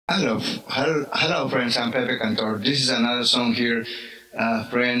Hello, friends. I'm Pepe Cantor. This is another song here.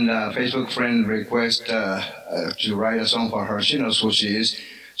 Facebook friend request to write a song for her. She knows who she is.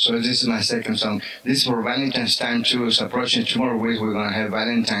 So this is my second song. This is for Valentine's time too. It's approaching 2 more weeks. We're gonna have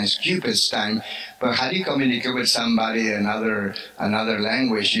Valentine's Cupid's time. But how do you communicate with somebody in another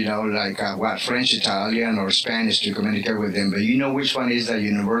language? You know, like what French, Italian, or Spanish to communicate with them. But you know which one is the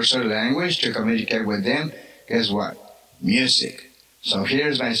universal language to communicate with them? Guess what? Music. So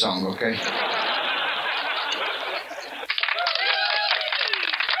here's my song, okay?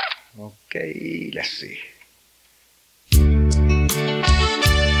 Okay, let's see.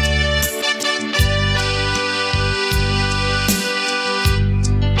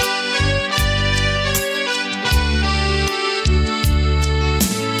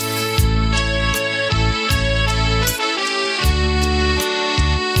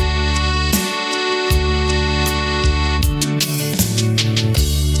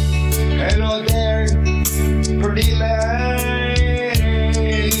 Hello there, pretty lady.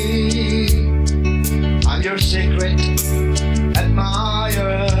 I'm your secret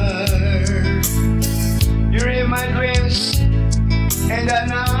admirer. You're in my dreams in the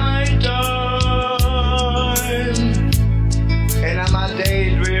night time, and I'm a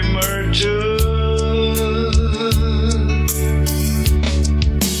daydreamer too.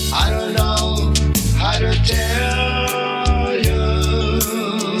 I don't know how to tell you.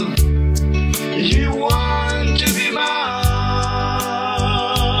 You want to be mine,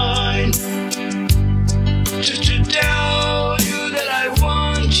 just to tell you that I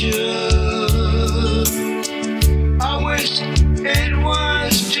want you. I wish it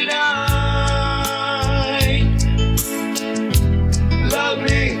was tonight. Love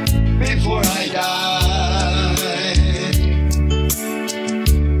me before I die.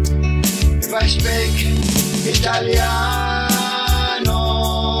 If I speak Italiano,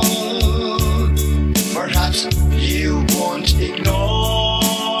 perhaps you won't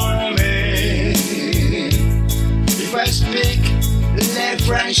ignore me. If I speak Le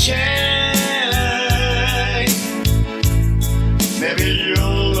Français, maybe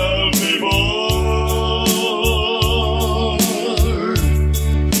you'll love me more.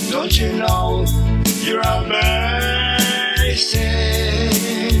 Don't you know you're amazing?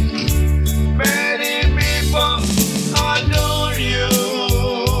 Many people adore you.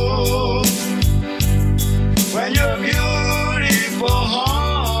 When your beautiful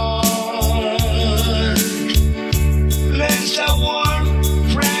heart lends a warm,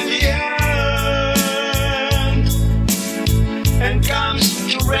 friendly hand and comes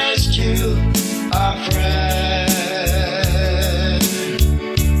to rescue a friend.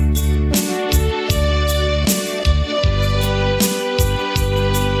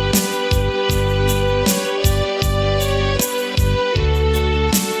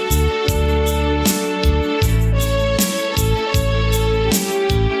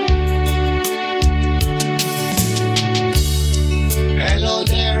 Hello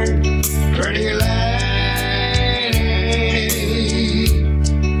there, pretty lady.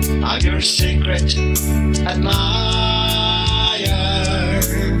 I'm your secret admirer.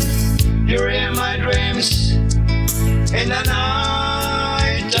 You're in my dreams in the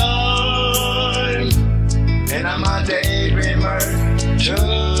night time, and I'm a daydreamer too.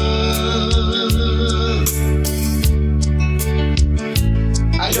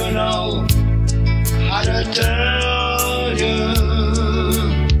 I don't know how to tell you.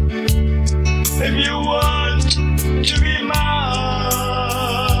 If you want to be mine,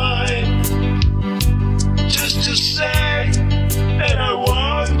 just to say that I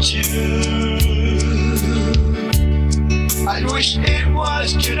want you. I wish it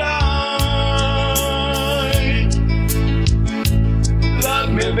was tonight. Love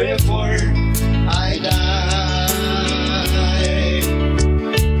me before I die.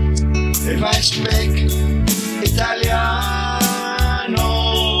 If I speak Italiano,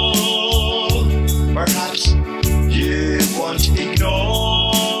 perhaps you won't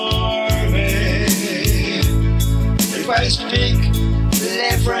ignore me. If I speak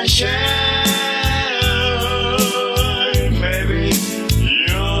Le Français, maybe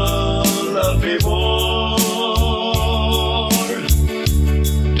you'll love me more.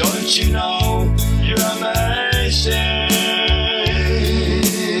 Don't you know you're amazing?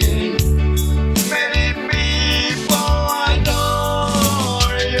 Many people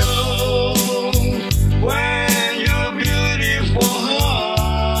adore you. When your beautiful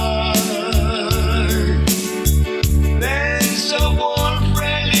heart lends a warm,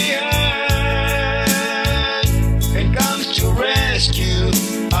 friendly hand and comes to rescue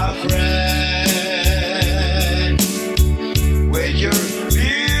a friend. With your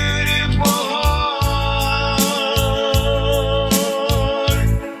beauty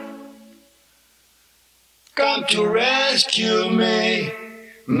come to rescue me,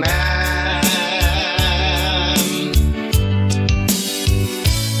 man.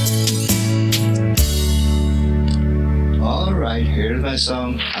 Alright, here's my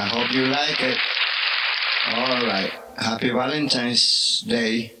song. I hope you like it. Alright, happy Valentine's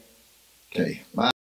Day. Okay, bye.